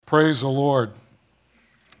Praise the Lord.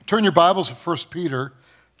 Turn your Bibles to 1 Peter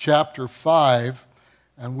chapter 5,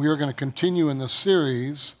 and we are going to continue in the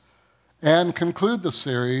series and conclude the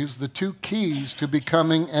series, The Two Keys to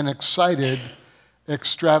Becoming an Excited,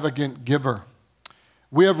 Extravagant Giver.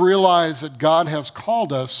 We have realized that God has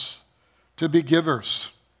called us to be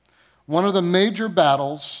givers. One of the major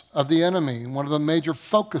battles of the enemy, one of the major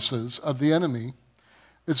focuses of the enemy,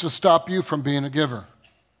 is to stop you from being a giver.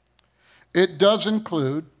 It does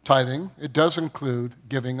include tithing. It does include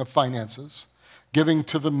giving of finances, giving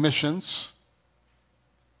to the missions,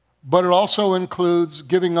 but it also includes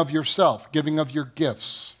giving of yourself, giving of your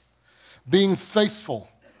gifts, being faithful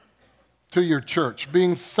to your church,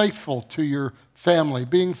 being faithful to your family,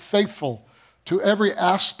 being faithful to every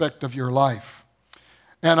aspect of your life.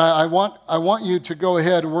 And I want you to go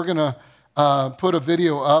ahead. We're going to put a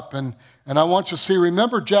video up, and I want you to see.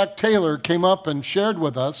 Remember, Jack Taylor came up and shared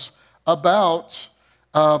with us about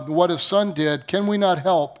what his son did. Can we not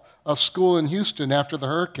help a school in Houston after the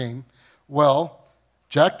hurricane? Well,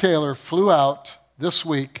 Jack Taylor flew out this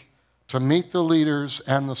week to meet the leaders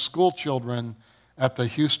and the school children at the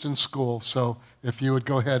Houston school. So if you would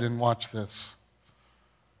go ahead and watch this.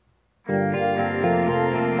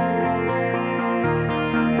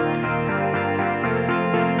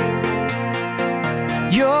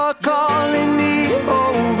 You're calling me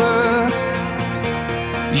over.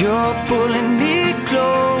 You're pulling me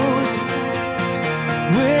close.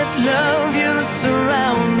 With love you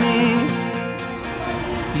surround me.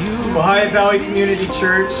 Well, Valley Community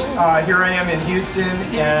Church, here I am in Houston,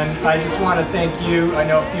 and I just want to thank you. I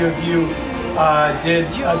know a few of you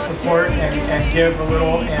did support and give a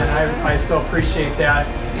little, and I so appreciate that.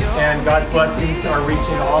 And God's blessings are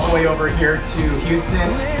reaching all the way over here to Houston.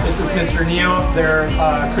 This is Mr. Neal, their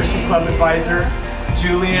Christian Club advisor.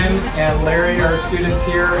 Julian and Larry are students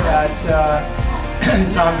here at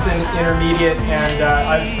Thompson Intermediate, and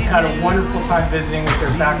I've had a wonderful time visiting with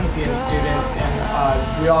their faculty and students,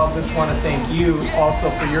 and we all just want to thank you also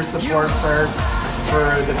for your support and prayers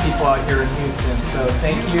for the people out here in Houston. So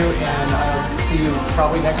thank you, and I'll see you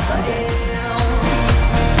probably next Sunday.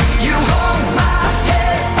 You hold my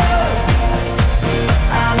head up.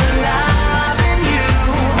 I'm alive in you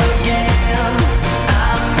again.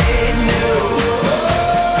 I'm made new.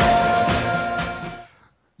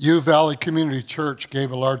 U Valley Community Church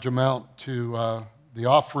gave a large amount to the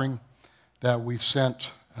offering that we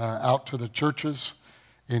sent out to the churches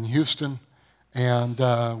in Houston. And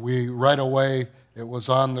we right away, it was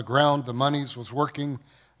on the ground. The monies was working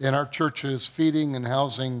in our churches, feeding and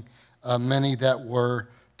housing many that were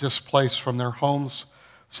displaced from their homes.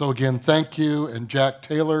 So again, thank you. And Jack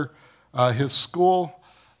Taylor, his school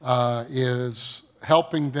is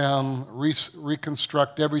helping them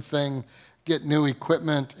reconstruct everything, get new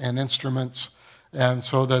equipment and instruments, and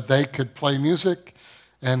so that they could play music,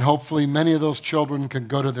 and hopefully many of those children can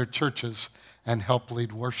go to their churches and help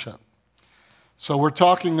lead worship. So we're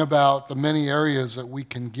talking about the many areas that we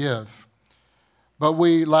can give. But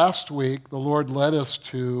last week, the Lord led us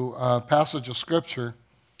to a passage of Scripture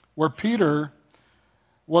where Peter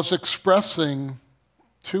was expressing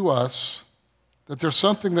to us that there's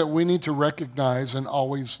something that we need to recognize and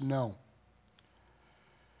always know.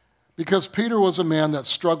 Because Peter was a man that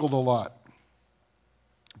struggled a lot.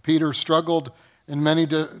 Peter struggled in many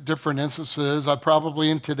different instances. Probably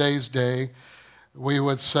in today's day, we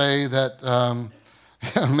would say that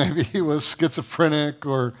maybe he was schizophrenic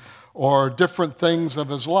or different things of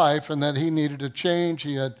his life, and that he needed to change.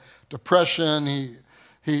 He had depression, he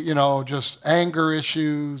just anger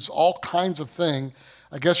issues, all kinds of things.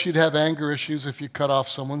 I guess you'd have anger issues if you cut off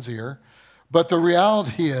someone's ear. But the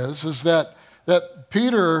reality is that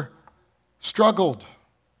Peter struggled.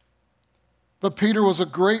 But Peter was a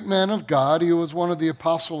great man of God. He was one of the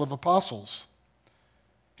apostle of apostles.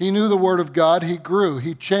 He knew the word of God. He grew.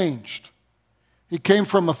 He changed. He came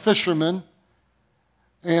from a fisherman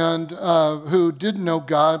and who didn't know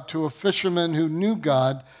God to a fisherman who knew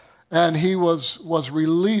God, and he was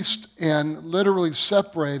released and literally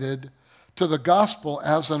separated to the gospel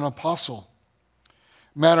as an apostle.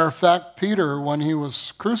 Matter of fact, Peter, when he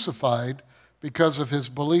was crucified, because of his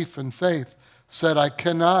belief and faith, said, I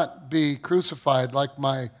cannot be crucified like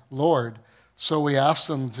my Lord. So we asked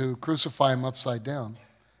them to crucify him upside down,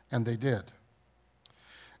 and they did.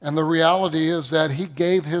 And the reality is that he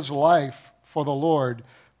gave his life for the Lord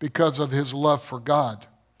because of his love for God.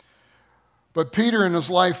 But Peter in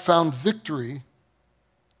his life found victory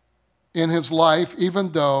in his life,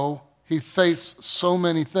 even though he faced so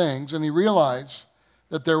many things, and he realized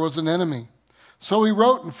that there was an enemy. So he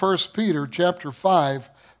wrote in 1 Peter chapter 5,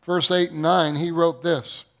 verse 8 and 9, he wrote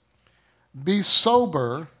this, Be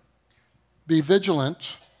sober Be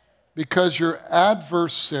vigilant, because your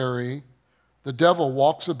adversary, the devil,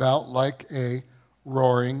 walks about like a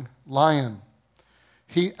roaring lion.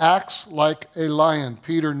 He acts like a lion.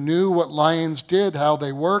 Peter knew what lions did, how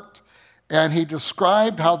they worked, and he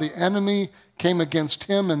described how the enemy came against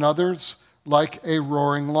him and others like a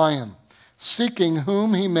roaring lion, seeking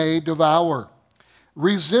whom he may devour.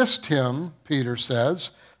 Resist him, Peter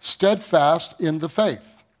says, steadfast in the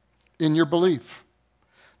faith, in your belief,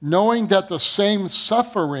 knowing that the same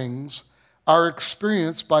sufferings are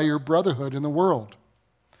experienced by your brotherhood in the world.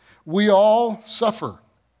 We all suffer.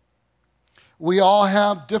 We all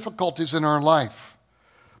have difficulties in our life.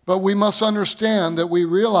 But we must understand that we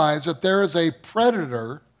realize that there is a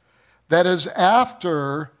predator that is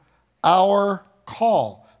after our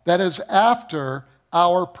call, that is after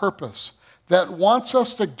our purpose, that wants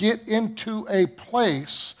us to get into a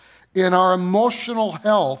place in our emotional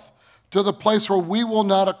health to the place where we will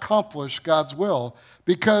not accomplish God's will,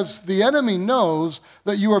 because the enemy knows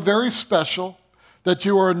that you are very special, that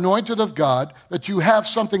you are anointed of God, that you have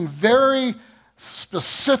something very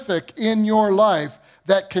specific in your life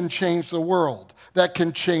that can change the world, that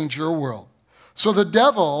can change your world. So the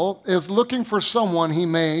devil is looking for someone he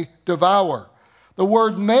may devour. The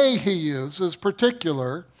word may he uses is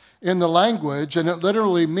particular in the language, and it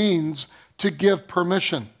literally means to give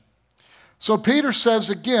permission. So Peter says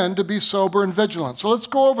again to be sober and vigilant. So let's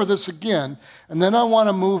go over this again, and then I want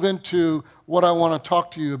to move into what I want to talk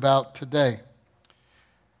to you about today.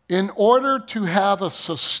 In order to have a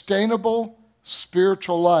sustainable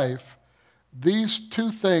spiritual life, these two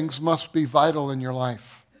things must be vital in your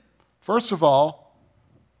life. First of all,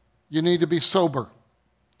 you need to be sober.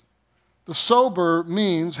 The sober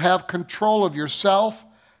means have control of yourself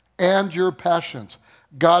and your passions.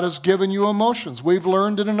 God has given you emotions. We've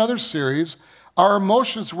learned in another series, our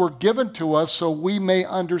emotions were given to us so we may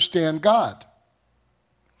understand God.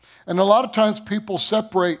 And a lot of times people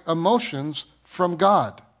separate emotions from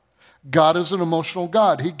God. God is an emotional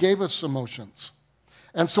God. He gave us emotions.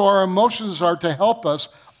 And so our emotions are to help us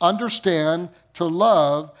understand, to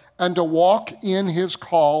love, and to walk in His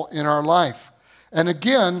call in our life. And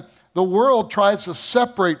again, the world tries to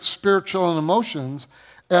separate spiritual and emotions,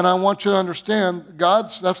 and I want you to understand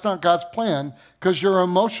that's not God's plan, because your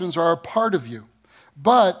emotions are a part of you.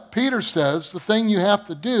 But Peter says the thing you have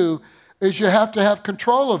to do is you have to have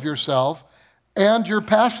control of yourself and your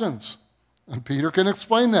passions. And Peter can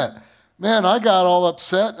explain that. Man, I got all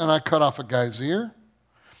upset and I cut off a guy's ear.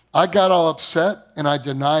 I got all upset and I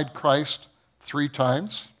denied Christ 3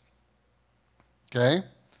 times. Okay?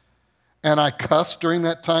 And I cussed during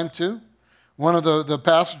that time too. One of the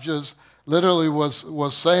passages literally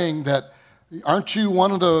was saying that, aren't you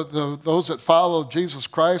one of those that follow Jesus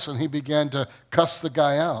Christ? And he began to cuss the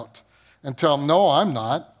guy out and tell him, no, I'm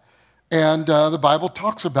not. And the Bible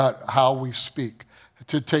talks about how we speak,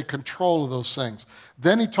 to take control of those things.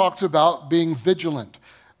 Then he talks about being vigilant.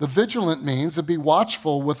 The vigilant means to be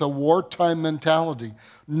watchful with a wartime mentality,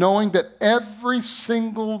 knowing that every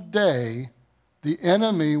single day the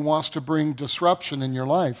enemy wants to bring disruption in your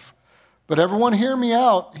life. But everyone hear me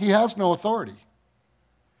out, he has no authority.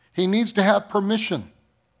 He needs to have permission.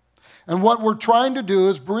 And what we're trying to do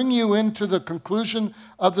is bring you into the conclusion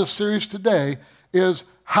of the series today is,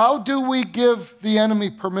 how do we give the enemy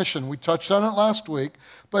permission? We touched on it last week,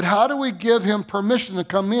 but how do we give him permission to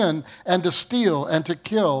come in and to steal and to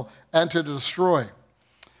kill and to destroy?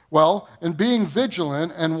 Well, in being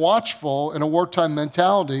vigilant and watchful in a wartime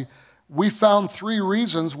mentality, we found 3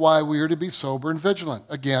 reasons why we are to be sober and vigilant.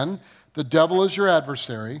 Again, the devil is your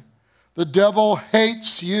adversary. The devil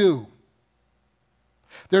hates you.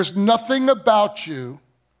 There's nothing about you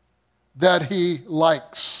that he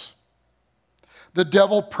likes. The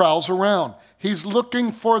devil prowls around. He's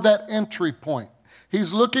looking for that entry point.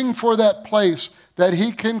 He's looking for that place that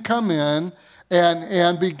he can come in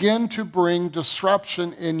and begin to bring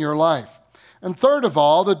disruption in your life. And third of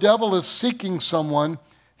all, the devil is seeking someone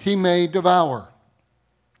he may devour.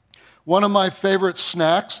 One of my favorite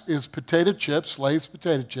snacks is potato chips, Lay's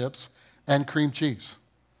potato chips, and cream cheese.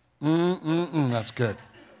 That's good.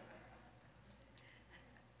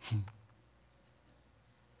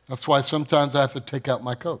 That's why sometimes I have to take out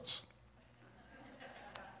my coats.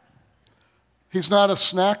 He's not a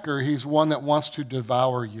snacker. He's one that wants to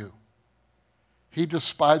devour you. He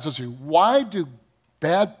despises you. Why do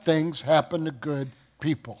bad things happen to good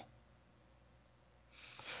people?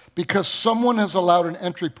 Because someone has allowed an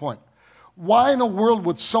entry point. Why in the world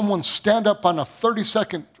would someone stand up on a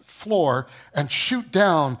 32nd floor and shoot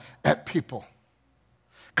down at people?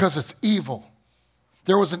 Because it's evil.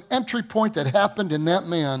 There was an entry point that happened in that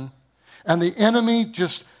man, and the enemy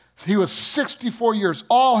just He was 64 years,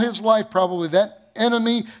 all his life probably. That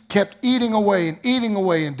enemy kept eating away and eating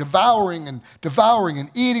away and devouring and devouring and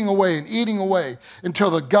eating away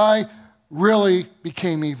until the guy really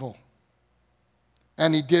became evil.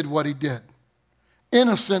 And he did what he did.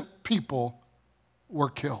 Innocent people were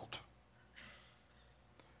killed.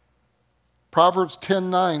 Proverbs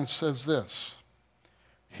 10:9 says this,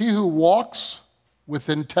 "He who walks with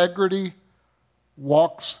integrity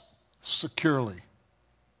walks securely.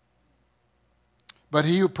 But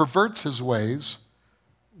he who perverts his ways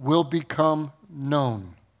will become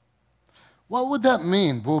known." What would that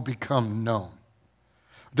mean, will become known?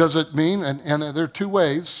 Does it mean, and there are two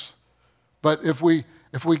ways, but if we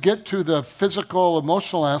get to the physical,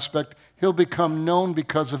 emotional aspect, he'll become known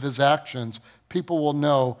because of his actions. People will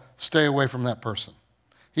know, stay away from that person.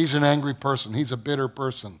 He's an angry person. He's a bitter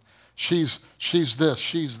person. She's this,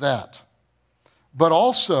 she's that. But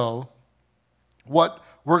also, what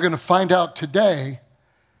we're going to find out today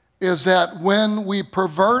is that when we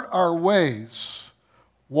pervert our ways,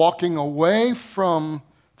 walking away from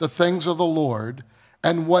the things of the Lord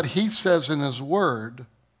and what he says in his word,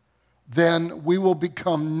 then we will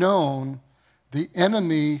become known. The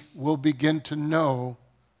enemy will begin to know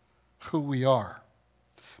who we are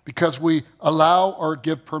because we allow or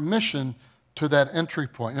give permission to that entry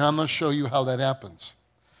point. And I'm going to show you how that happens.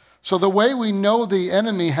 So the way we know the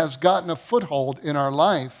enemy has gotten a foothold in our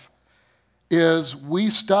life is we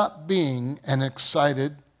stop being an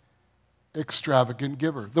excited, extravagant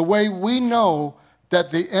giver. The way we know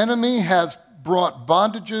that the enemy has brought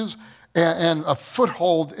bondages and a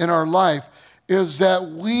foothold in our life is that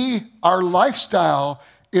our lifestyle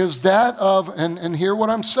is that of, and hear what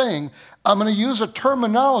I'm saying, I'm going to use a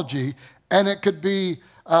terminology, and it could be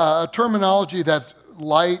a terminology that's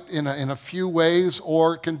light in a few ways,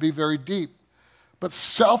 or it can be very deep. But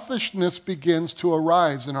selfishness begins to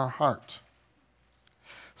arise in our heart.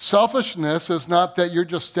 Selfishness is not that you're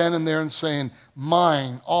just standing there and saying,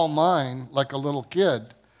 mine, all mine, like a little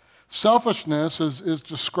kid. Selfishness is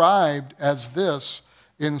described as this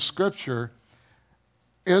in Scripture,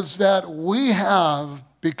 is that we have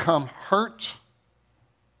become hurt,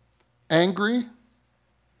 angry,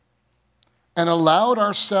 and allowed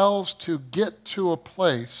ourselves to get to a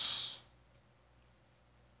place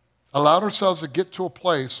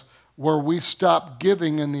where we stop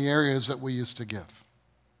giving in the areas that we used to give.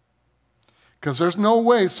 Because there's no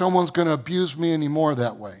way someone's going to abuse me anymore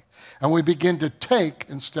that way. And we begin to take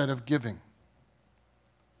instead of giving.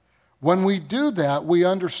 When we do that, we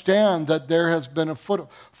understand that there has been a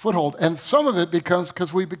foothold. And some of it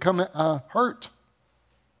because we become hurt.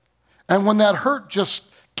 And when that hurt just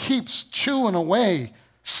keeps chewing away,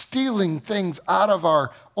 stealing things out of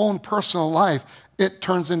our own personal life, it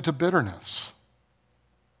turns into bitterness.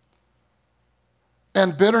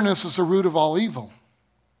 And bitterness is the root of all evil.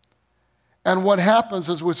 And what happens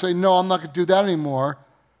is we say, no, I'm not going to do that anymore.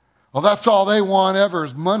 Well, that's all they want ever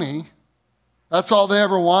is money. That's all they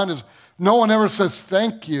ever want is, no one ever says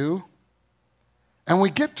thank you. And we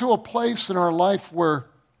get to a place in our life where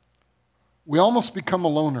we almost become a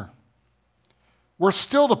loner. We're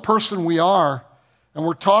still the person we are, and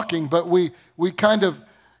we're talking, but we kind of,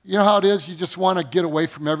 you know how it is, you just want to get away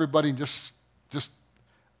from everybody and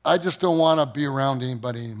I just don't want to be around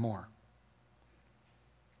anybody anymore.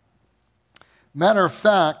 Matter of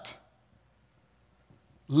fact,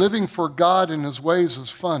 living for God in his ways is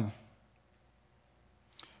fun.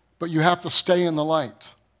 But you have to stay in the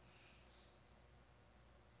light.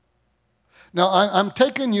 Now, I'm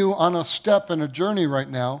taking you on a step and a journey right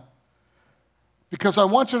now because I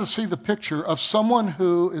want you to see the picture of someone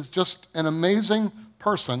who is just an amazing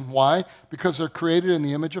person. Why? Because they're created in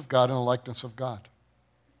the image of God and the likeness of God.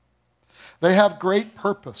 They have great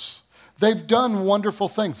purpose. They've done wonderful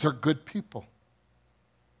things. They're good people.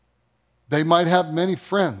 They might have many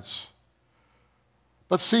friends.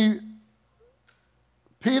 But see,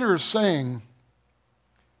 Peter is saying,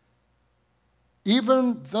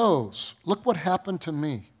 even those, look what happened to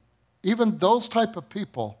me. Even those type of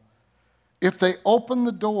people, if they open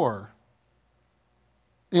the door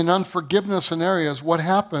in unforgiveness in areas, what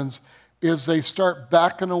happens is they start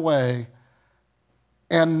backing away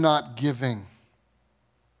and not giving.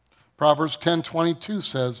 Proverbs 10:22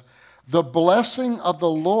 says, "The blessing of the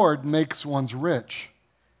Lord makes one rich,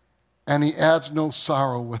 and he adds no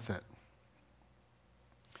sorrow with it."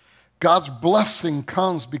 God's blessing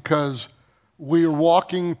comes because we are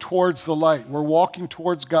walking towards the light. We're walking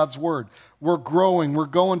towards God's word. We're growing. We're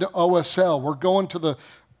going to OSL. We're going to the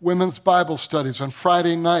women's Bible studies on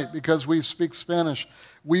Friday night because we speak Spanish.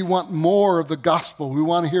 We want more of the gospel. We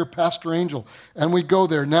want to hear Pastor Angel. And we go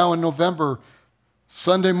there. Now in November,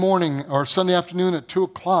 Sunday morning or Sunday afternoon at 2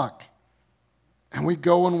 o'clock, and we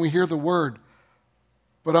go and we hear the word.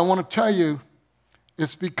 But I want to tell you,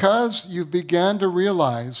 it's because you began to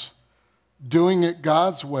realize doing it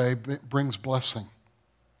God's way brings blessing.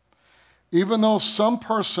 Even though some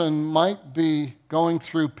person might be going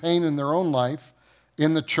through pain in their own life,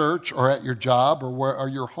 in the church or at your job or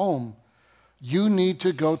your home, you need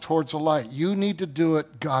to go towards the light. You need to do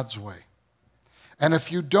it God's way. And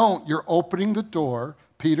if you don't, you're opening the door.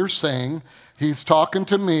 Peter's saying, he's talking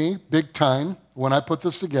to me big time when I put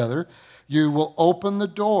this together. You will open the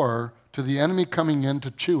door to the enemy coming in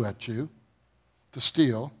to chew at you, to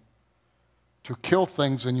steal, to kill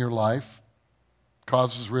things in your life,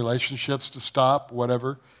 causes relationships to stop,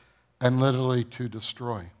 whatever, and literally to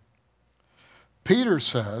destroy. Peter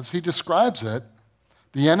says, he describes it,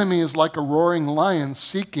 the enemy is like a roaring lion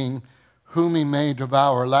seeking whom he may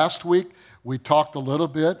devour. Last week, we talked a little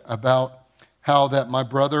bit about how that my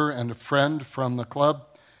brother and a friend from the club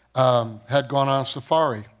had gone on a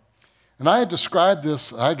safari. And I had described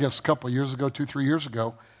this, I guess, a couple of years ago, 2-3 years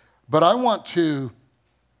ago. But I want to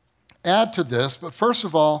add to this. But first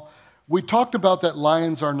of all, we talked about that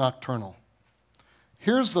lions are nocturnal.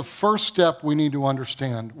 Here's the first step we need to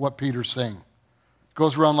understand what Peter's saying. It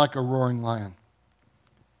goes around like a roaring lion.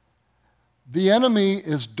 The enemy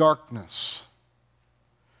is darkness.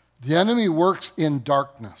 The enemy works in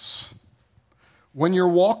darkness. When you're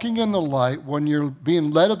walking in the light, when you're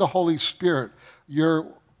being led of the Holy Spirit, you're,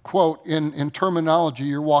 quote, in terminology,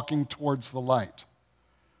 you're walking towards the light.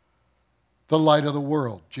 The light of the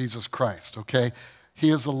world, Jesus Christ, okay?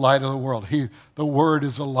 He is the light of the world. The Word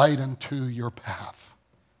is a light unto your path.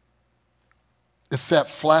 It's that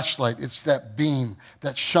flashlight. It's that beam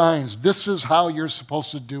that shines. This is how you're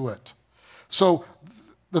supposed to do it. So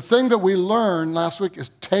the thing that we learned last week is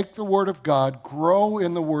take the Word of God, grow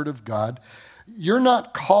in the Word of God. You're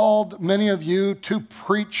not called, many of you, to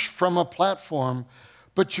preach from a platform,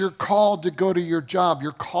 but you're called to go to your job.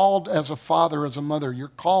 You're called as a father, as a mother. You're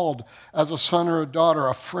called as a son or a daughter,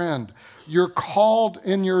 a friend. You're called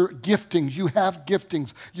in your giftings. You have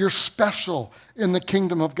giftings. You're special in the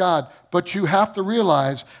kingdom of God. But you have to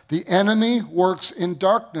realize the enemy works in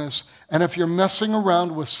darkness. And if you're messing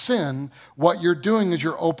around with sin, what you're doing is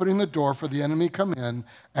you're opening the door for the enemy to come in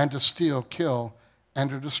and to steal, kill, and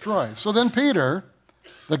to destroy. So then Peter,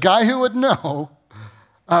 the guy who would know,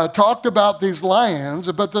 talked about these lions.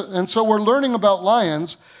 And so we're learning about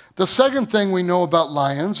lions. The second thing we know about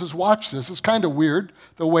lions is, watch this, it's kind of weird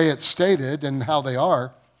the way it's stated and how they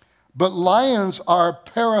are, but lions are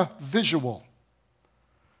paravisual.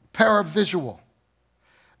 Paravisual.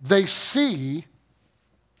 They see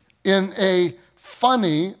in a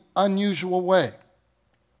funny, unusual way.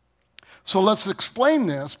 So let's explain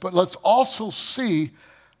this, but let's also see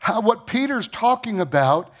what Peter's talking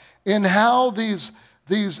about in how these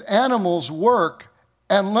animals work,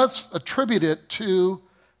 and let's attribute it to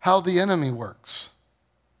how the enemy works.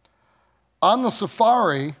 On the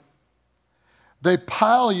safari, they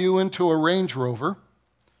pile you into a Range Rover.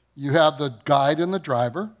 You have the guide and the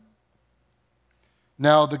driver.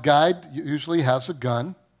 Now, the guide usually has a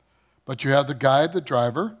gun, but you have the guide, the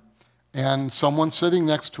driver, and someone sitting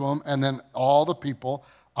next to him, and then all the people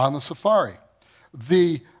on the safari.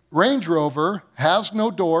 The Range Rover has no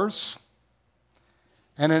doors,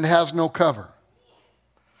 and it has no cover.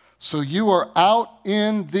 So you are out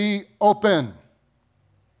in the open.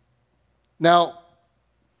 Now,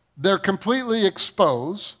 they're completely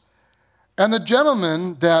exposed. And the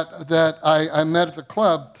gentleman that I met at the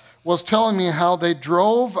club was telling me how they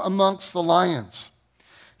drove amongst the lions.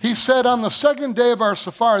 He said on the second day of our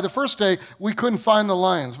safari, the first day we couldn't find the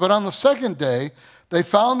lions, but on the second day they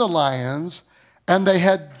found the lions, and they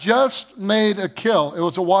had just made a kill. It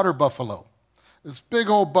was a water buffalo, this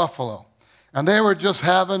big old buffalo. And they were just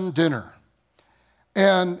having dinner.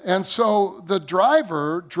 And so the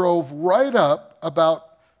driver drove right up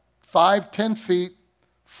about 5-10 feet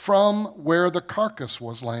from where the carcass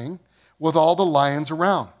was laying with all the lions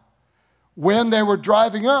around. When they were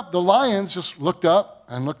driving up, the lions just looked up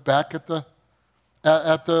and looked back at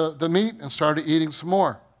the meat and started eating some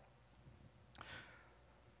more.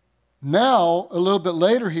 Now, a little bit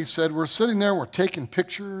later, he said, we're sitting there, we're taking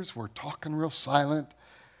pictures, we're talking real silent.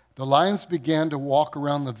 The lions began to walk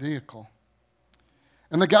around the vehicle.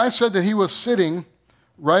 And the guy said that he was sitting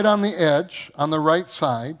right on the edge, on the right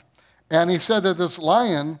side, and he said that this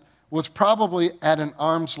lion was probably at an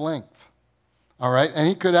arm's length, all right? And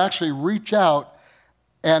he could actually reach out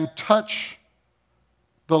and touch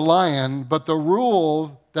the lion, but the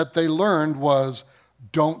rule that they learned was,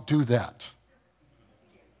 don't do that.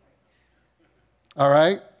 All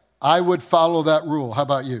right? I would follow that rule. How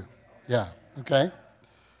about you? Yeah, okay.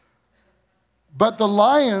 But the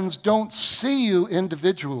lions don't see you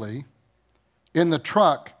individually in the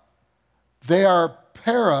truck. They are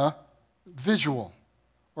paravisual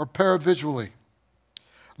or paravisually.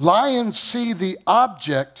 Lions see the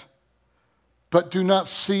object but do not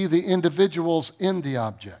see the individuals in the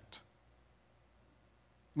object.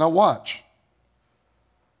 Now watch.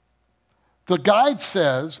 The guide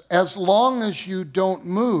says, as long as you don't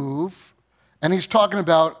move, and he's talking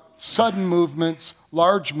about sudden movements,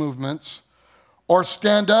 large movements, or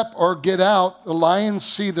stand up or get out, the lions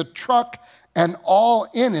see the truck and all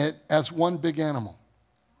in it as one big animal.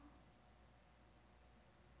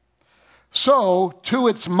 So, to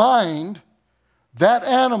its mind, that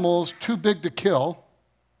animal's too big to kill.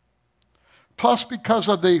 Plus, because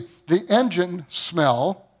of the engine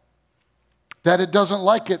smell, that it doesn't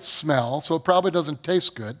like its smell, so it probably doesn't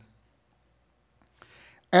taste good.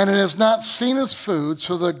 And it is not seen as food,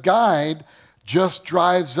 so the guide just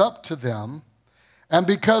drives up to them. And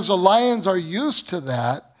because the lions are used to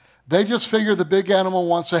that, they just figure the big animal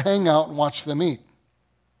wants to hang out and watch them eat.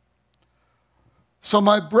 So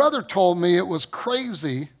my brother told me it was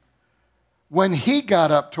crazy when he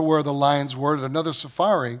got up to where the lions were at another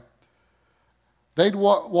safari. They'd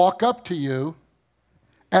walk up to you,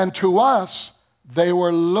 and to us, they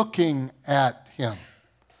were looking at him.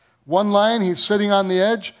 One lion, he's sitting on the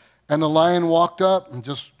edge, and the lion walked up and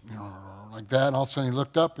just, like that, and all of a sudden he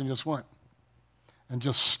looked up and just went and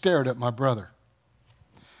just stared at my brother.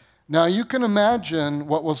 Now, you can imagine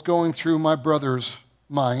what was going through my brother's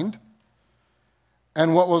mind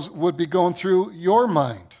and what would be going through your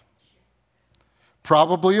mind.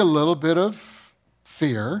 Probably a little bit of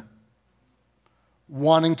fear,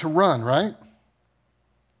 wanting to run, right?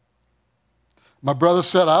 My brother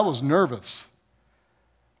said I was nervous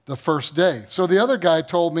the first day. So the other guy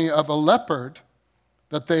told me of a leopard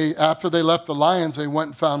that after they left the lions, they went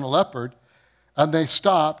and found a leopard, and they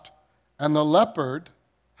stopped, and the leopard,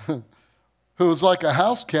 who was like a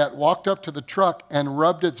house cat, walked up to the truck and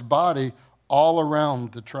rubbed its body all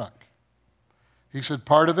around the truck. He said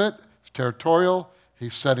part of it is territorial,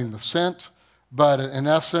 he's setting the scent, but in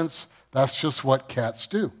essence, that's just what cats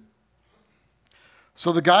do.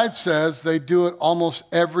 So the guide says they do it almost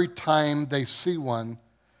every time they see one,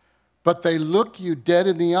 but they look you dead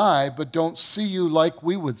in the eye, but don't see you like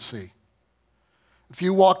we would see. If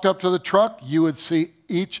you walked up to the truck, you would see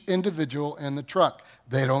each individual in the truck.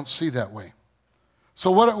 They don't see that way.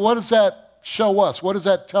 So what does that show us? What does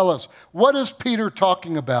that tell us? What is Peter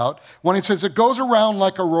talking about when he says it goes around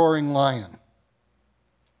like a roaring lion?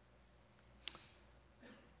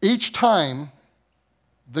 Each time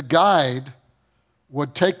the guide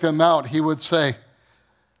would take them out, he would say,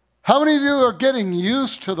 how many of you are getting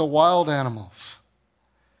used to the wild animals?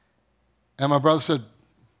 And my brother said,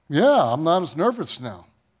 yeah, I'm not as nervous now.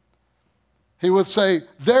 He would say,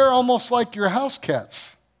 they're almost like your house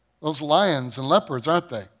cats, those lions and leopards, aren't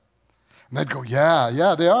they? And they'd go,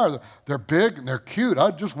 yeah, they are. They're big and they're cute.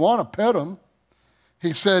 I just want to pet them.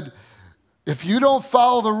 He said, if you don't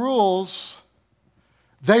follow the rules,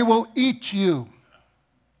 they will eat you.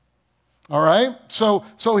 All right? So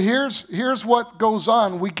here's what goes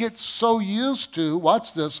on. We get so used to,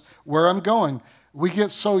 watch this, where I'm going. We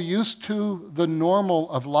get so used to the normal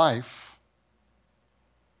of life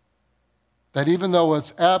that even though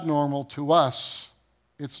it's abnormal to us,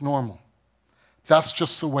 it's normal. That's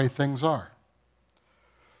just the way things are.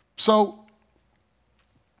 So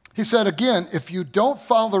he said again, if you don't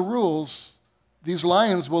follow the rules, these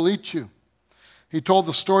lions will eat you. He told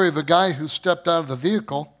the story of a guy who stepped out of the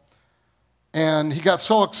vehicle, and he got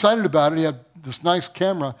so excited about it, he had this nice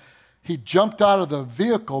camera, he jumped out of the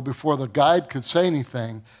vehicle before the guide could say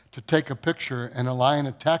anything to take a picture, and a lion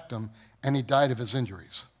attacked him, and he died of his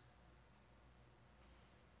injuries.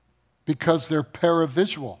 Because they're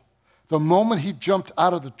paravisual. The moment he jumped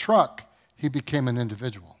out of the truck, he became an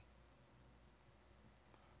individual.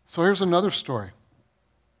 So here's another story.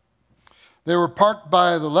 They were parked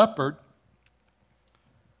by the leopard,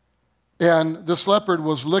 and this leopard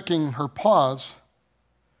was licking her paws.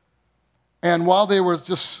 And while they were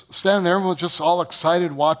just standing there, everyone was just all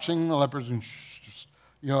excited watching the leopards. And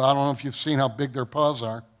I don't know if you've seen how big their paws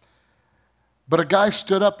are. But a guy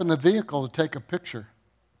stood up in the vehicle to take a picture.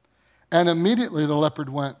 And immediately the leopard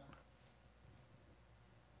went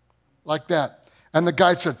like that. And the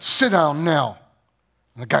guy said, sit down now.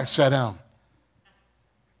 And the guy sat down.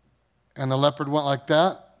 And the leopard went like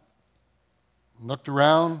that, looked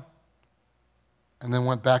around, and then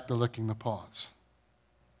went back to licking the paws.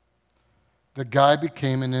 The guy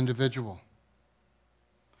became an individual.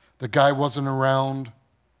 The guy wasn't around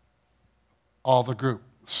all the group.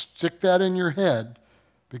 Stick that in your head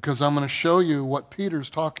because I'm going to show you what Peter's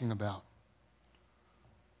talking about.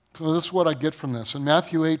 So this is what I get from this. In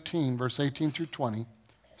Matthew 18, verse 18 through 20,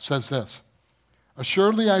 says this.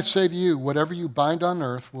 Assuredly I say to you, whatever you bind on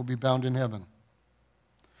earth will be bound in heaven,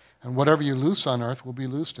 and whatever you loose on earth will be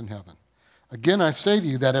loosed in heaven. Again, I say to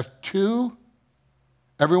you that if two,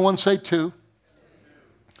 everyone say two,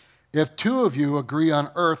 if two of you agree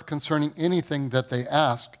on earth concerning anything that they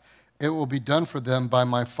ask, it will be done for them by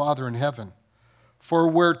my Father in heaven. For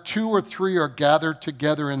where two or three are gathered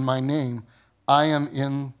together in my name, I am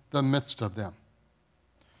in the midst of them.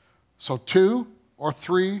 So 2 or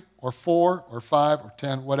 3 or 4 or 5 or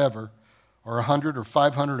 10, whatever, or 100 or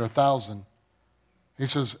 500 or 1,000. He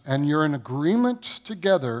says, and you're in agreement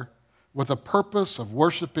together with a purpose of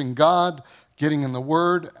worshiping God, getting in the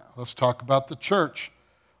Word. Let's talk about the church.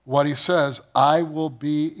 What he says, I will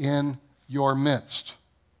be in your midst.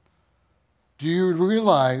 Do you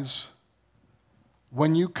realize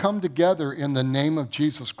when you come together in the name of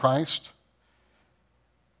Jesus Christ,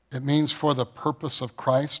 it means for the purpose of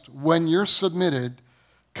Christ? When you're submitted,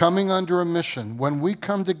 coming under a mission, when we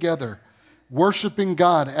come together, worshiping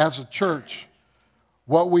God as a church,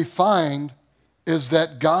 what we find is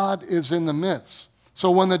that God is in the midst. So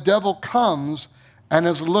when the devil comes and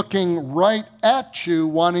is looking right at you,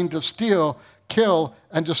 wanting to steal, kill,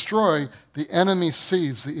 and destroy, the enemy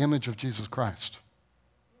sees the image of Jesus Christ.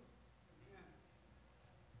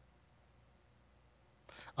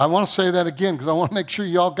 I want to say that again because I want to make sure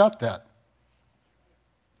y'all got that.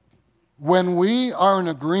 When we are in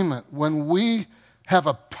agreement, when we have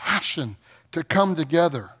a passion to come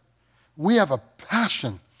together, we have a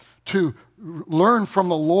passion to learn from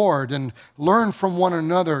the Lord and learn from one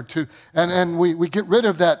another, and we get rid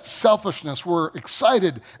of that selfishness. We're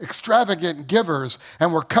excited, extravagant givers,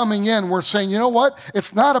 and we're coming in, we're saying, you know what?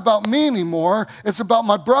 It's not about me anymore. It's about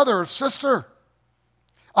my brother or sister.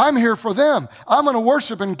 I'm here for them. I'm going to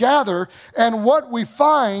worship and gather. And what we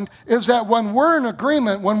find is that when we're in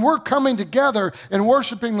agreement, when we're coming together and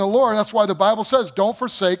worshiping the Lord, that's why the Bible says, don't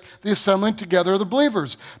forsake the assembling together of the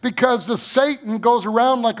believers. Because the Satan goes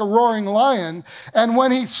around like a roaring lion, and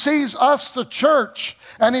when he sees us, the church,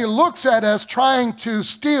 and he looks at us trying to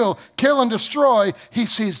steal, kill, and destroy, he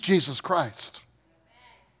sees Jesus Christ.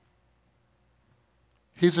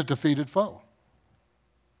 He's a defeated foe.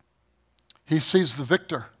 He sees the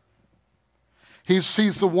victor. He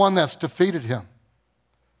sees the one that's defeated him.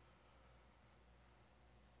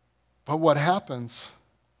 But what happens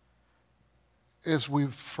is we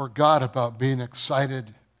forgot about being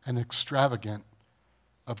excited and extravagant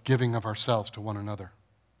of giving of ourselves to one another.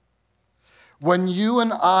 When you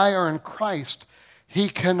and I are in Christ, he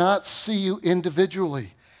cannot see you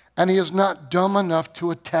individually, and he is not dumb enough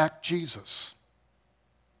to attack Jesus.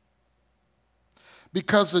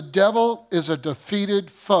 Because the devil is a defeated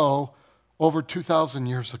foe over 2,000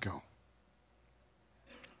 years ago.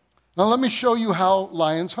 Now let me show you how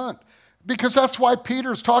lions hunt. Because that's why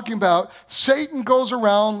Peter's talking about Satan goes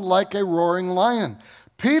around like a roaring lion.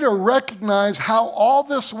 Peter recognized how all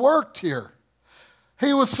this worked here.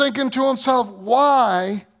 He was thinking to himself,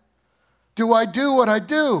 why do I do what I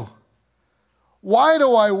do? Why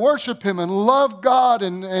do I worship him and love God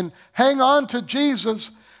and hang on to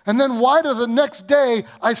Jesus? And then why do the next day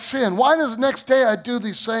I sin? Why does the next day I do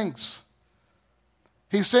these things?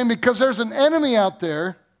 He's saying because there's an enemy out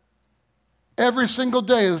there every single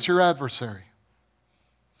day that's your adversary.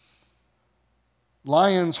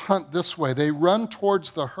 Lions hunt this way. They run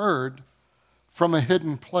towards the herd from a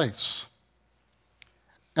hidden place.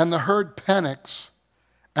 And the herd panics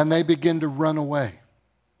and they begin to run away.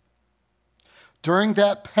 During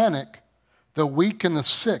that panic, the weak and the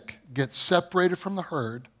sick get separated from the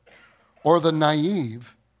herd, or the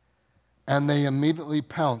naive, and they immediately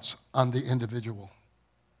pounce on the individual.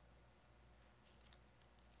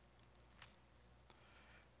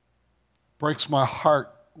 Breaks my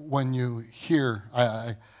heart when you hear,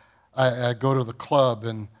 I go to the club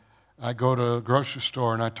and I go to a grocery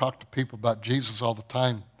store and I talk to people about Jesus all the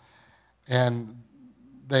time. And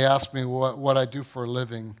they ask me what I do for a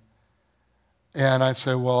living. And I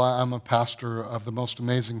say, well, I'm a pastor of the most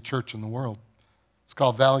amazing church in the world. It's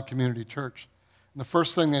called Valley Community Church. And the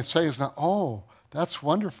first thing they say is not, oh, that's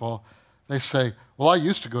wonderful. They say, well, I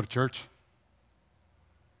used to go to church.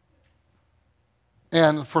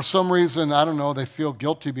 And for some reason, I don't know, they feel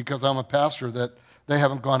guilty because I'm a pastor that they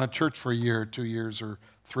haven't gone to church for a year, or 2 years, or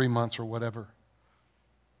 3 months, or whatever.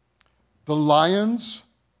 The lions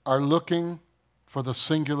are looking for the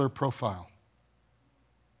singular profile.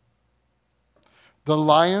 The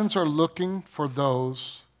lions are looking for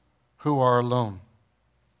those who are alone.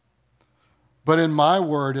 But in my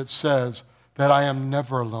word, it says that I am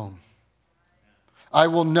never alone. I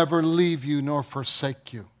will never leave you nor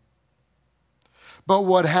forsake you. But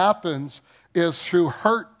what happens is through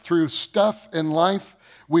hurt, through stuff in life,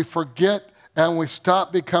 we forget and we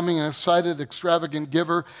stop becoming an excited, extravagant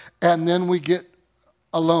giver, and then we get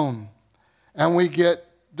alone and we get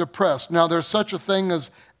depressed. Now, there's such a thing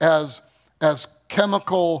as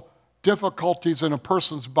chemical difficulties in a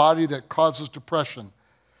person's body that causes depression,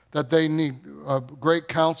 that they need great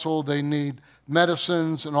counsel, they need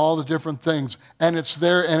medicines and all the different things, and it's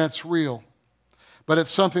there and it's real. But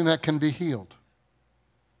it's something that can be healed.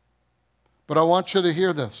 But I want you to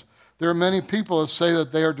hear this. There are many people that say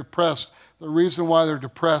that they are depressed. The reason why they're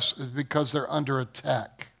depressed is because they're under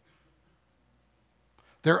attack.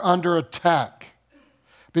 They're under attack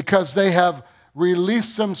because they have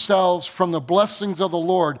released themselves from the blessings of the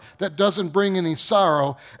Lord that doesn't bring any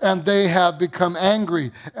sorrow, and they have become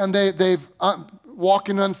angry, and they've walk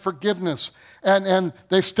in unforgiveness, and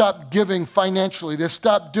they stopped giving financially. They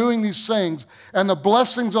stopped doing these things, and the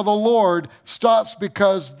blessings of the Lord stops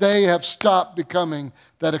because they have stopped becoming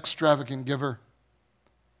that extravagant giver,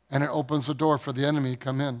 and it opens the door for the enemy to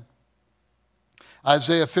come in.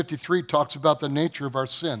 Isaiah 53 talks about the nature of our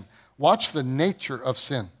sin. Watch the nature of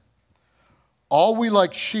sin. All we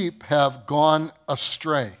like sheep have gone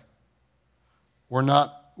astray. We're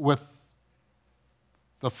not with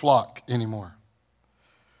the flock anymore.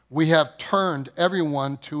 We have turned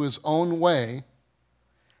everyone to his own way,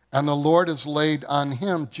 and the Lord has laid on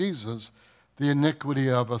him, Jesus, the iniquity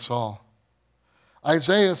of us all.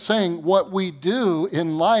 Isaiah is saying what we do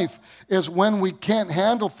in life is when we can't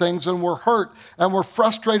handle things and we're hurt and we're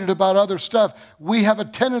frustrated about other stuff, we have a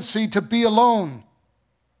tendency to be alone.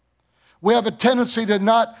 We have a tendency to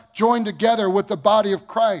not join together with the body of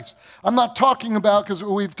Christ. I'm not talking about, because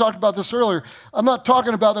we've talked about this earlier, I'm not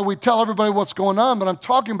talking about that we tell everybody what's going on, but I'm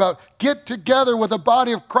talking about get together with the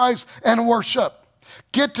body of Christ and worship.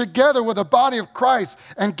 Get together with the body of Christ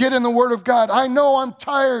and get in the Word of God. I know I'm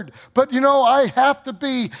tired, but I have to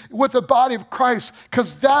be with the body of Christ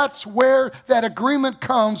because that's where that agreement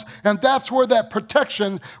comes, and that's where that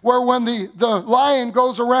protection, where when the lion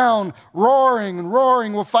goes around roaring and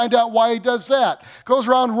roaring, we'll find out why he does that. Goes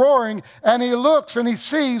around roaring and he looks and he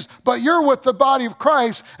sees, but you're with the body of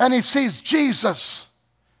Christ and he sees Jesus.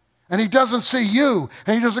 And he doesn't see you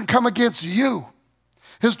and he doesn't come against you.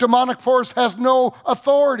 His demonic force has no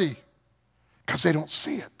authority because they don't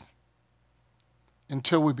see it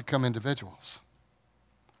until we become individuals.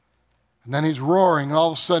 And then he's roaring, and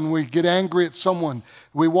all of a sudden we get angry at someone.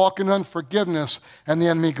 We walk in unforgiveness, and the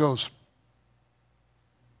enemy goes,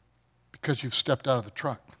 because you've stepped out of the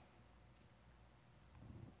truck.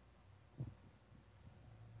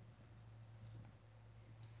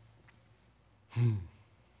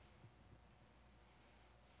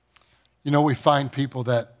 We find people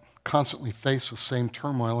that constantly face the same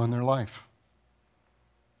turmoil in their life.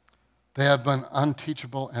 They have been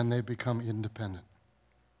unteachable and they become independent.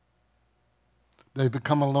 They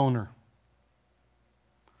become a loner.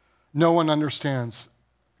 No one understands.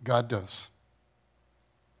 God does.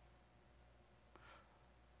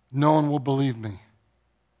 No one will believe me.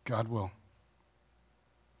 God will.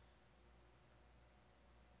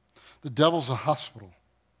 The devil's a hospital.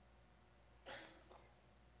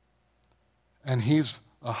 And he's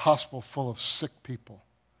a hospital full of sick people.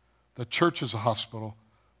 The church is a hospital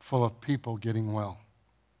full of people getting well.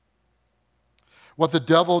 What the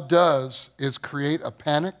devil does is create a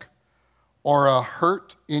panic or a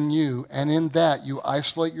hurt in you, and in that you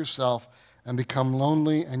isolate yourself and become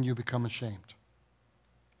lonely and you become ashamed.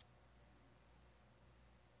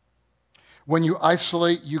 When you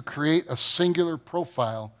isolate, you create a singular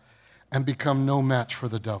profile and become no match for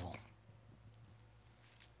the devil.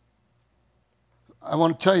 I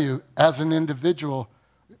want to tell you, as an individual,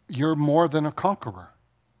 you're more than a conqueror.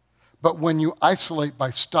 But when you isolate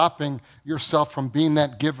by stopping yourself from being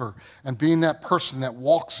that giver and being that person that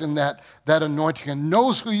walks in that anointing and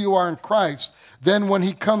knows who you are in Christ, then when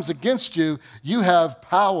he comes against you, you have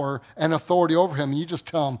power and authority over him, and you just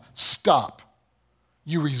tell him, stop.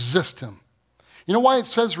 You resist him. You know why it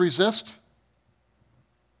says resist?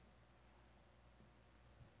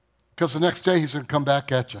 Because the next day he's going to come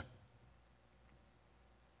back at you.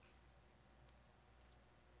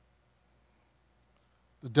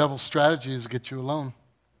 The devil's strategy is to get you alone.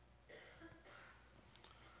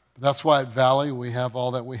 But that's why at Valley we have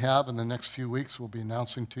all that we have. In the next few weeks we'll be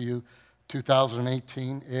announcing to you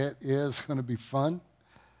 2018. It is going to be fun.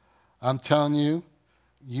 I'm telling you,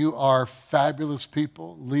 you are fabulous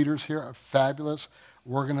people. Leaders here are fabulous.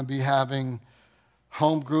 We're going to be having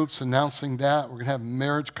home groups announcing that. We're going to have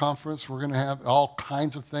marriage conference. We're going to have all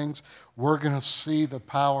kinds of things. We're going to see the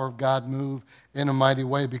power of God move in a mighty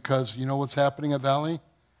way because you know what's happening at Valley?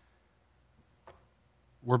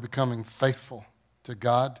 We're becoming faithful to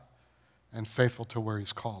God and faithful to where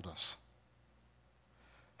He's called us.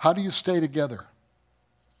 How do you stay together?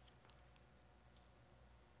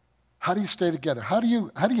 How do you stay together? How do you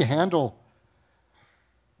handle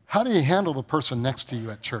the person next to you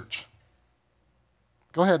at church?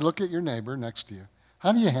 Go ahead, look at your neighbor next to you.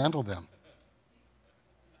 How do you handle them?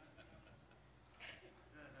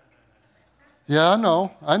 Yeah,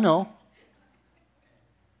 I know.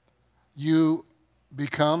 You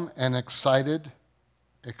become an excited,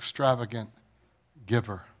 extravagant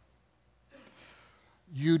giver.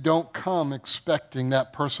 You don't come expecting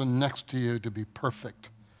that person next to you to be perfect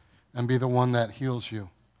and be the one that heals you.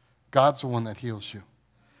 God's the one that heals you.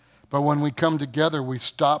 But when we come together, we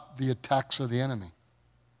stop the attacks of the enemy.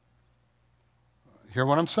 Hear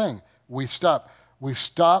what I'm saying? We stop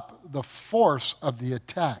the force of the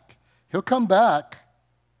attack. He'll come back.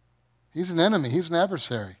 He's an enemy. He's an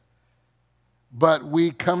adversary. But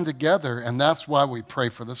we come together, and that's why we pray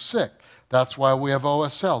for the sick. That's why we have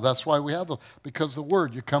OSL. That's why we have because the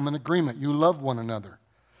Word, you come in agreement. You love one another.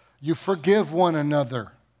 You forgive one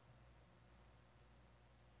another.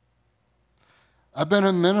 I've been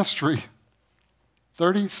in ministry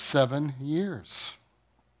 37 years.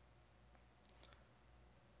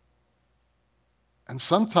 And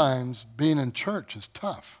sometimes being in church is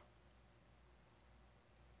tough.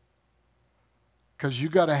 Because you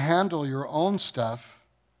got to handle your own stuff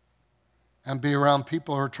and be around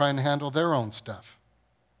people who are trying to handle their own stuff.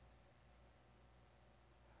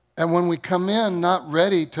 And when we come in not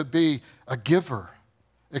ready to be a giver,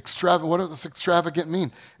 what does extravagant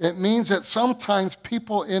mean? It means that sometimes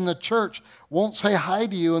people in the church won't say hi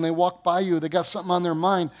to you and they walk by you, they got something on their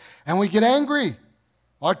mind, and we get angry.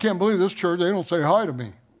 I can't believe this church, they don't say hi to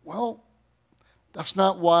me. Well, that's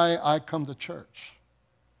not why I come to church.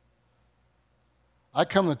 I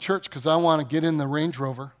come to church because I want to get in the Range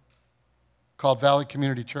Rover called Valley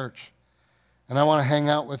Community Church, and I want to hang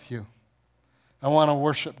out with you. I want to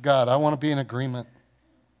worship God. I want to be in agreement.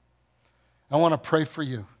 I want to pray for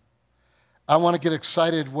you. I want to get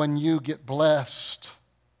excited when you get blessed.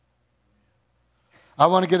 I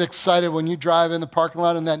want to get excited when you drive in the parking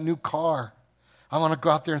lot in that new car. I want to go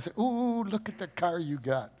out there and say, ooh, look at the car you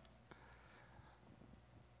got.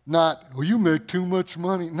 Not, well, you make too much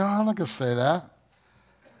money. No, I'm not going to say that.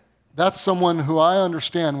 That's someone who I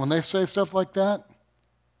understand. When they say stuff like that,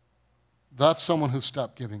 that's someone who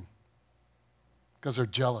stopped giving because they're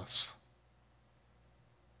jealous.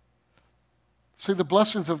 See, the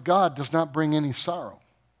blessings of God does not bring any sorrow.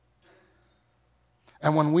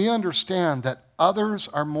 And when we understand that others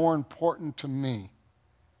are more important to me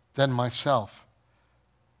than myself,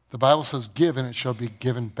 the Bible says, give and it shall be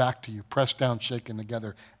given back to you, pressed down, shaken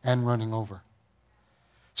together, and running over.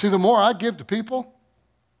 See, the more I give to people,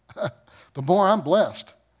 the more I'm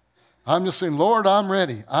blessed. I'm just saying, Lord, I'm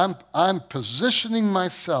ready. I'm positioning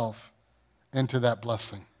myself into that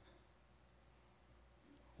blessing.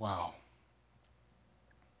 Wow.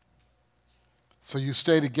 So you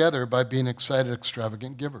stay together by being excited,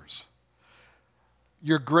 extravagant givers.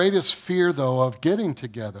 Your greatest fear, though, of getting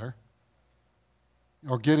together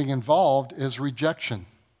or getting involved is rejection.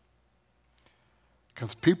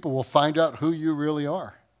 Because people will find out who you really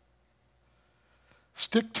are.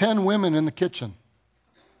 Stick 10 women in the kitchen.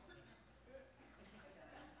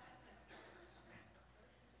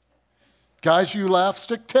 Guys, you laugh,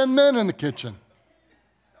 stick 10 men in the kitchen.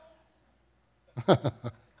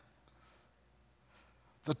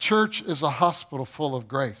 The church is a hospital full of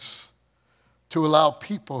grace to allow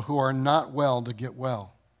people who are not well to get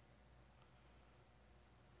well.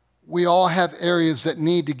 We all have areas that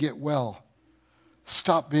need to get well.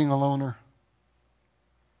 Stop being a loner.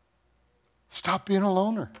 Stop being a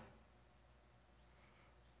loner.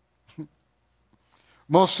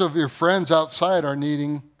 Most of your friends outside are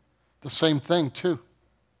needing the same thing too.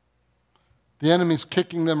 The enemy's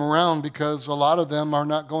kicking them around because a lot of them are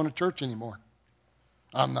not going to church anymore.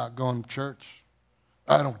 I'm not going to church.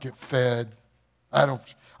 I don't get fed.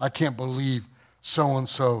 I can't believe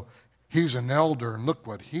so-and-so, he's an elder and look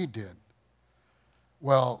what he did.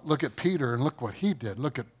 Well, look at Peter and look what he did.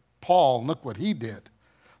 Look at Paul and look what he did.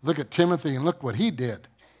 Look at Timothy and look what he did.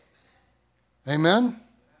 Amen?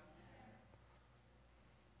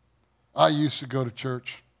 I used to go to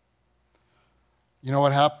church. You know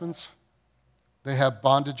what happens? They have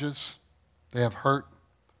bondages, they have hurt,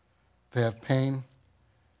 they have pain,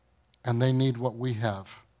 and they need what we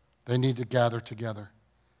have. They need to gather together.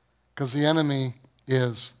 Because the enemy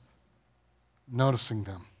is noticing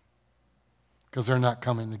them because they're not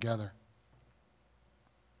coming together.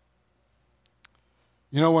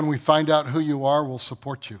 You know, when we find out who you are, we'll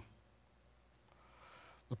support you.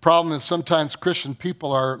 The problem is sometimes Christian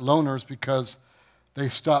people are loners because they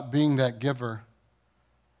stop being that giver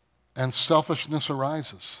and selfishness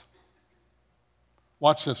arises.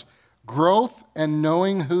 Watch this. Growth and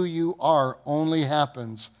knowing who you are only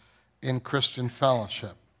happens in Christian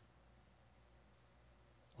fellowship.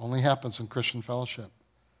 Only happens in Christian fellowship.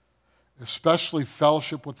 Especially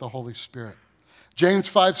fellowship with the Holy Spirit. James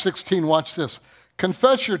 5:16, watch this.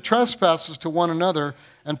 Confess your trespasses to one another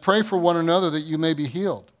and pray for one another that you may be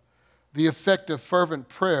healed. The effective, fervent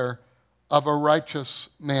prayer of a righteous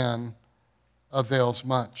man avails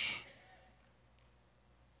much.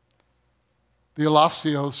 The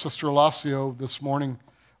Elasio, Sister Elasio, this morning,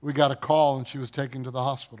 we got a call and she was taken to the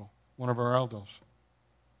hospital, one of our elders.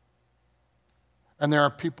 And there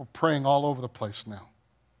are people praying all over the place now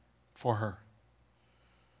for her.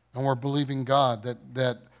 And we're believing God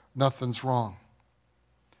that nothing's wrong.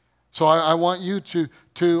 So I want you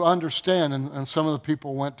to understand, and some of the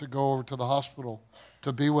people went to go over to the hospital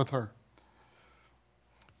to be with her.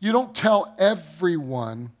 You don't tell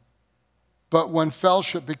everyone, but when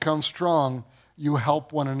fellowship becomes strong, you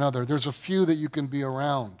help one another. There's a few that you can be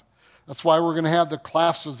around. That's why we're going to have the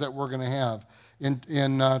classes that we're going to have in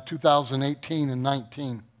 2018 and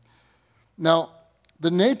 19. Now, the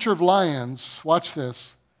nature of Lions, watch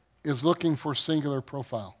this, is looking for singular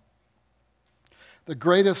profile. The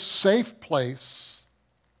greatest safe place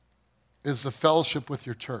is the fellowship with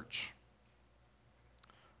your church.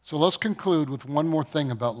 So let's conclude with one more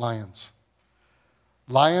thing about lions.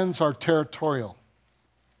 Lions are territorial.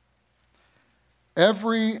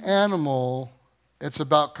 Every animal, it's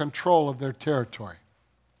about control of their territory.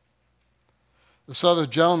 This other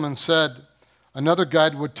gentleman said another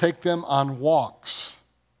guide would take them on walks.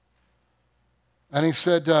 And he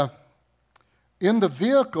said, in the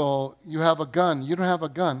vehicle, you have a gun. You don't have a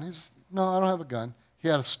gun. He said, no, I don't have a gun. He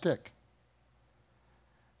had a stick.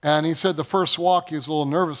 And he said the first walk he was a little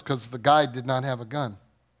nervous because the guide did not have a gun.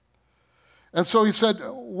 And so he said,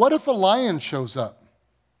 what if a lion shows up?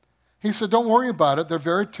 He said, don't worry about it. They're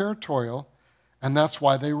very territorial, and that's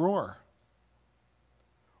why they roar.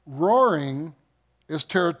 Roaring is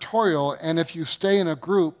territorial, and if you stay in a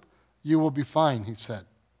group, you will be fine, he said.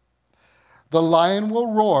 The lion will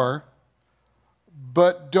roar,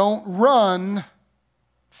 but don't run,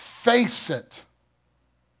 face it.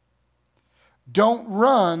 Don't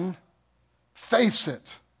run, face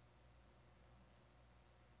it.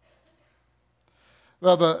 We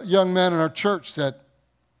have a young man in our church that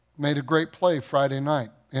made a great play Friday night,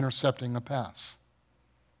 intercepting a pass.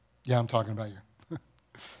 Yeah, I'm talking about you.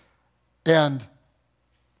 And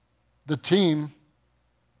the team,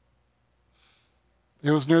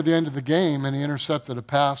 it was near the end of the game, and he intercepted a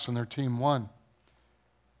pass, and their team won.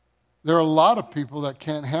 There are a lot of people that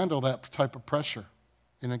can't handle that type of pressure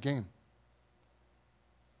in a game.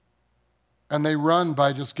 And they run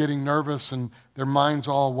by just getting nervous, and their mind's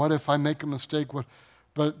all, what if I make a mistake?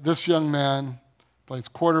 But this young man plays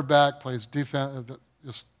quarterback, plays defense,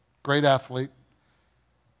 just great athlete.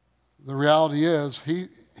 The reality is he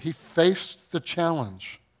faced the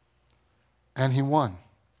challenge, and he won.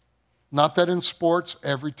 Not that in sports,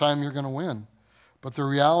 every time you're going to win, but the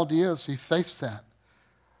reality is he faced that.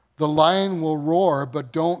 The lion will roar,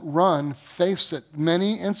 but don't run, face it.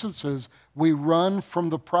 Many instances, we run from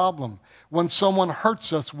the problem. When someone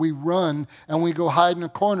hurts us, we run and we go hide in a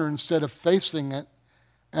corner instead of facing it.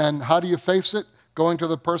 And how do you face it? Going to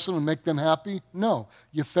the person and make them happy? No.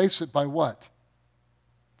 You face it by what?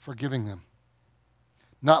 Forgiving them.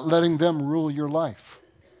 Not letting them rule your life.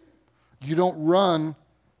 You don't run.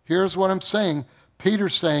 Here's what I'm saying.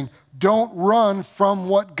 Peter's saying, don't run from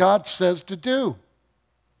what God says to do.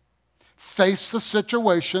 Face the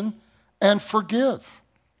situation and forgive.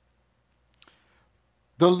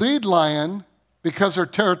 The lead lion, because they're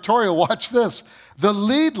territorial, watch this. The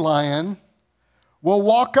lead lion will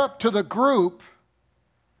walk up to the group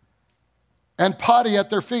and potty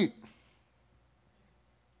at their feet,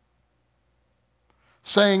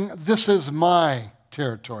 saying, this is my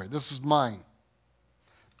territory. This is mine.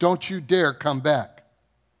 Don't you dare come back.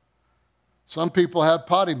 Some people have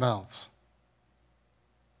potty mouths.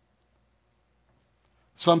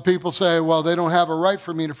 Some people say, well, they don't have a right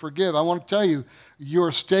for me to forgive. I want to tell you,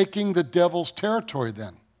 you're staking the devil's territory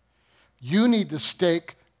then. You need to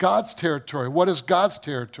stake God's territory. What is God's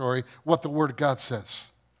territory? What the Word of God says.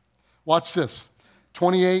 Watch this.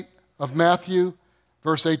 28 of Matthew,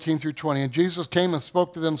 verse 18 through 20. And Jesus came and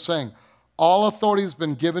spoke to them, saying, All authority has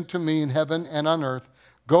been given to me in heaven and on earth.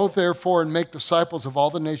 Go therefore and make disciples of all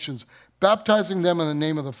the nations, baptizing them in the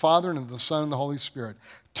name of the Father and of the Son and the Holy Spirit,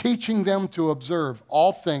 teaching them to observe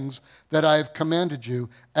all things that I have commanded you.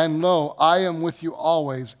 And lo, I am with you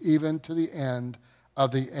always, even to the end of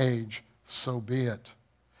the age. So be it.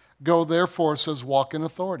 Go therefore, says, walk in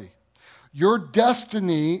authority. Your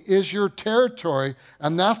destiny is your territory,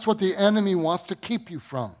 and that's what the enemy wants to keep you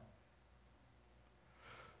from.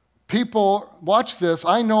 People, watch this,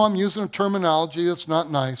 I know I'm using a terminology that's not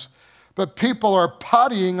nice, but people are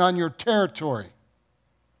pottying on your territory.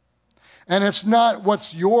 And it's not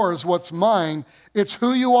what's yours, what's mine, it's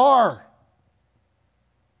who you are.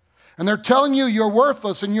 And they're telling you you're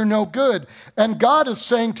worthless and you're no good. And God is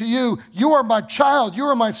saying to you, you are my child, you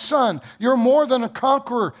are my son, you're more than a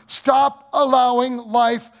conqueror. Stop allowing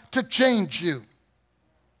life to change you.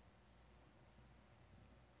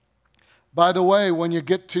 By the way, when you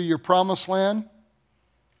get to your promised land,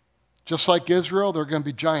 just like Israel, there are going to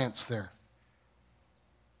be giants there.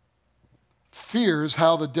 Fear is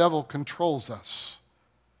how the devil controls us.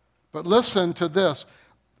 But listen to this.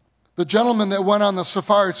 The gentleman that went on the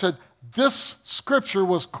safari said, this scripture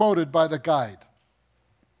was quoted by the guide.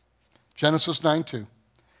 Genesis 9:2.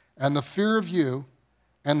 And the fear of you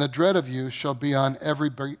and the dread of you shall be on every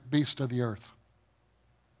beast of the earth,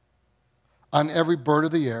 on every bird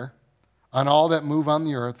of the air, on all that move on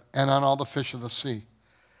the earth, and on all the fish of the sea.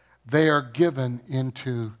 They are given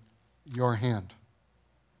into your hand.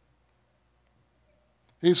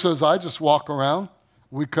 He says, I just walk around.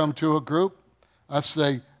 We come to a group. I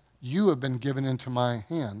say, you have been given into my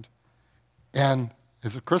hand. And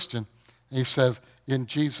as a Christian, he says, in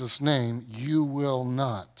Jesus' name, you will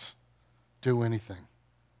not do anything.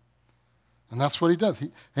 And that's what he does.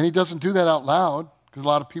 And he doesn't do that out loud, because a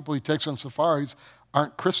lot of people he takes on safaris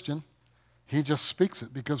aren't Christian. He just speaks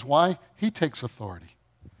it. Because why? He takes authority.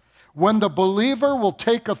 When the believer will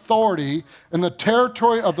take authority in the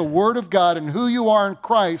territory of the Word of God and who you are in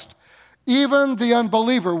Christ, even the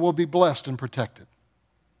unbeliever will be blessed and protected.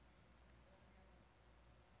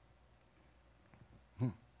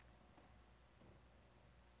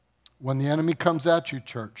 When the enemy comes at you,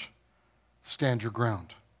 church, stand your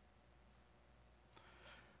ground.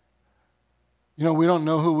 You know, we don't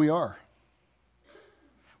know who we are.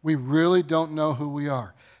 We really don't know who we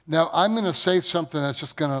are. Now, I'm going to say something that's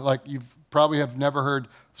just going to, like, you probably have never heard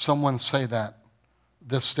someone say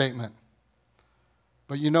this statement.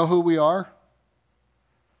 But you know who we are?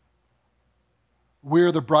 We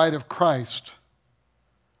are the bride of Christ.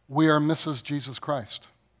 We are Mrs. Jesus Christ.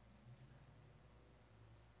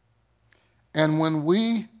 And when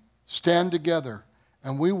we stand together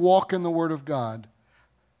and we walk in the Word of God,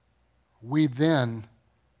 we then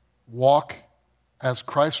walk as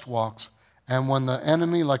Christ walks. And when the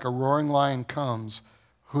enemy, like a roaring lion, comes,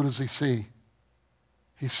 who does he see?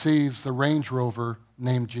 He sees the Range Rover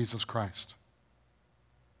named Jesus Christ.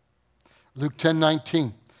 Luke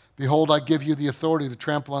 10:19. Behold, I give you the authority to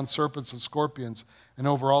trample on serpents and scorpions and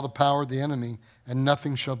over all the power of the enemy, and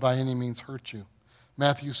nothing shall by any means hurt you.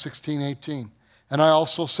 Matthew 16:18. And I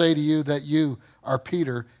also say to you that you are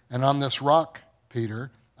Peter, and on this rock,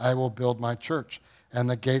 Peter, I will build my church, and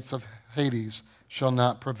the gates of Hades shall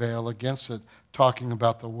not prevail against it, talking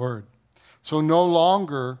about the Word. So no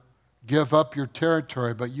longer give up your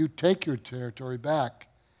territory, but you take your territory back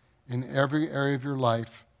in every area of your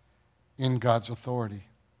life in God's authority.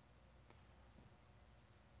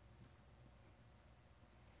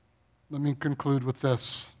 Let me conclude with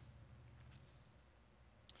this.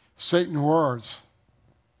 Satan roars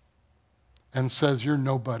and says, you're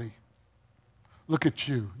nobody. Look at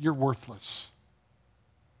you. You're worthless.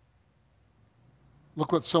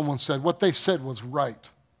 Look what someone said. What they said was right.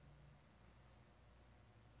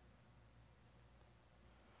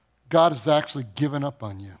 God has actually given up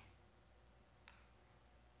on you.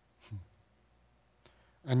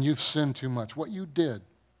 And you've sinned too much. What you did,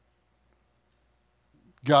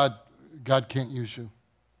 God can't use you.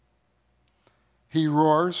 He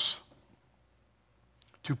roars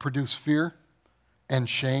to produce fear and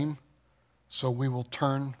shame, so we will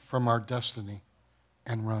turn from our destiny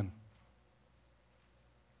and run.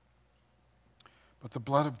 But the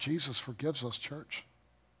blood of Jesus forgives us, church.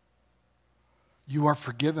 You are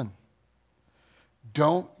forgiven.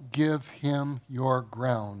 Don't give him your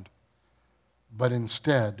ground, but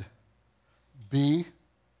instead be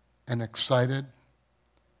an excited,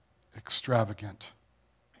 extravagant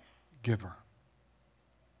giver.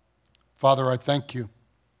 Father, I thank you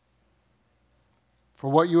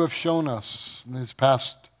for what you have shown us in these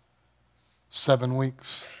past 7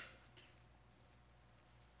 weeks.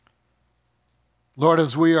 Lord,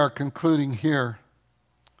 as we are concluding here,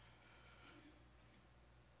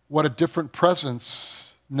 what a different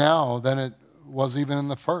presence now than it was even in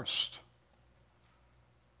the first.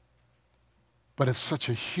 But it's such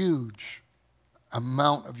a huge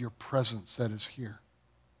amount of your presence that is here.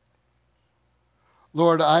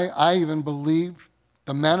 Lord, I even believe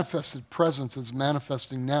the manifested presence is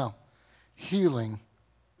manifesting now. Healing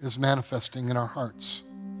is manifesting in our hearts.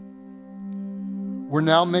 We're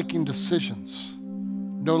now making decisions,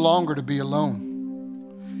 no longer to be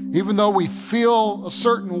alone. Even though we feel a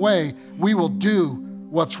certain way, we will do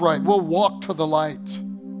what's right. We'll walk to the light.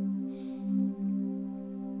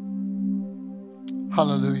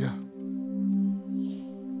 Hallelujah.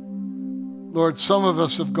 Lord, some of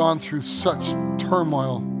us have gone through such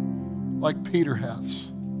turmoil like Peter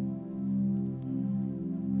has.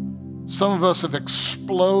 Some of us have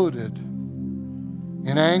exploded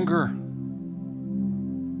in anger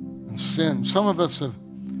and sin. Some of us have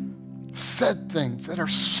said things that are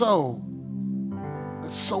so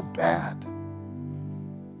bad.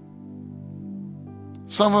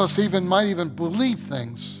 Some of us might even believe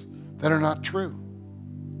things that are not true.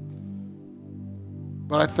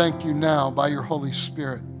 But I thank you now by your Holy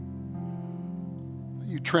Spirit that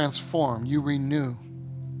you transform, you renew,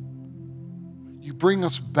 you bring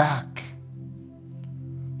us back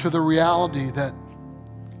to the reality that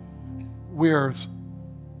we're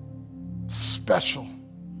special.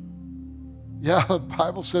 Yeah, the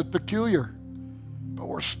Bible said peculiar, but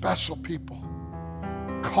we're special people,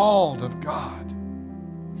 called of God,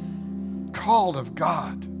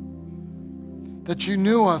 that you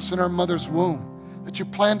knew us in our mother's womb, that you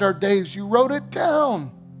planned our days, you wrote it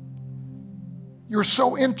down. You're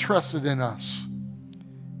so interested in us,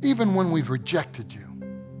 even when we've rejected you.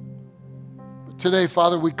 But today,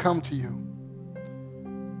 Father, we come to you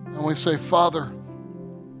and we say, Father,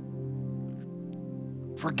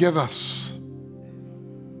 forgive us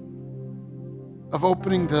of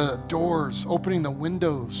opening the doors, opening the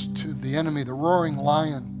windows to the enemy, the roaring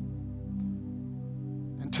lion.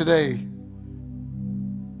 And today,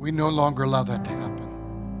 we no longer allow that to happen.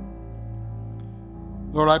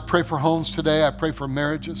 Lord, I pray for homes today. I pray for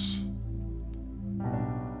marriages.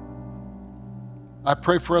 I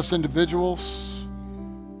pray for us individuals.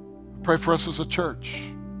 I pray for us as a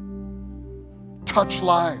church. Touch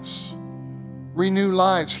lives, renew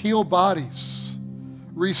lives, heal bodies,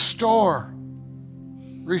 restore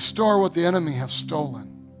what the enemy has stolen.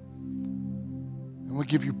 And we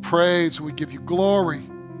give you praise, we give you glory,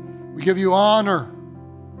 we give you honor.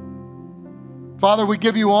 Father, we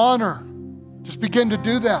give you honor. Just begin to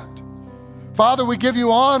do that. Father, we give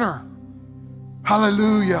you honor.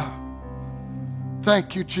 Hallelujah.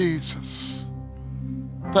 Thank you, Jesus.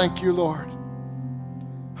 Thank you, Lord.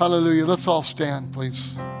 Hallelujah. Let's all stand,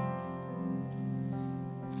 please.